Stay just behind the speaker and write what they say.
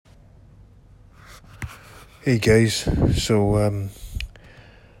Hey guys, so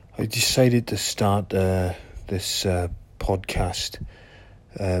I decided to start this podcast,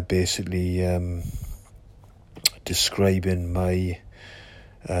 basically describing my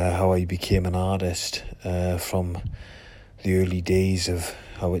how I became an artist from the early days of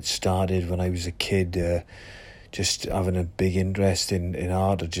how it started when I was a kid, just having a big interest in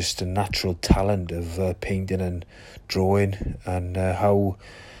art, or just a natural talent of painting and drawing, and how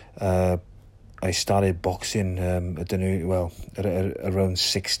I started boxing at around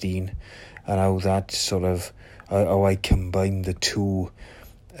 16, and how that sort of how I combined the two,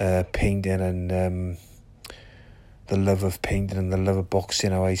 painting and the love of painting and the love of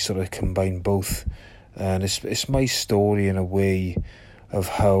boxing. How I sort of combined both, and it's my story in a way of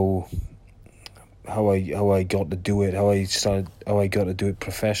how I got to do it, how I got to do it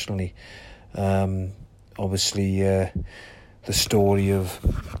professionally. Obviously, the story of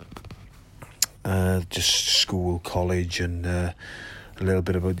just school, college, and a little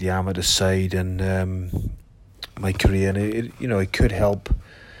bit about the amateur side and my career. And it could help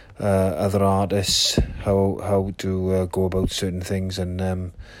other artists how to go about certain things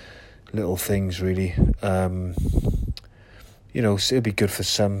and little things really. It'll be good for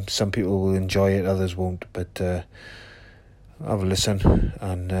some. Some people will enjoy it, others won't. But have a listen,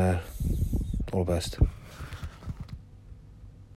 and all the best.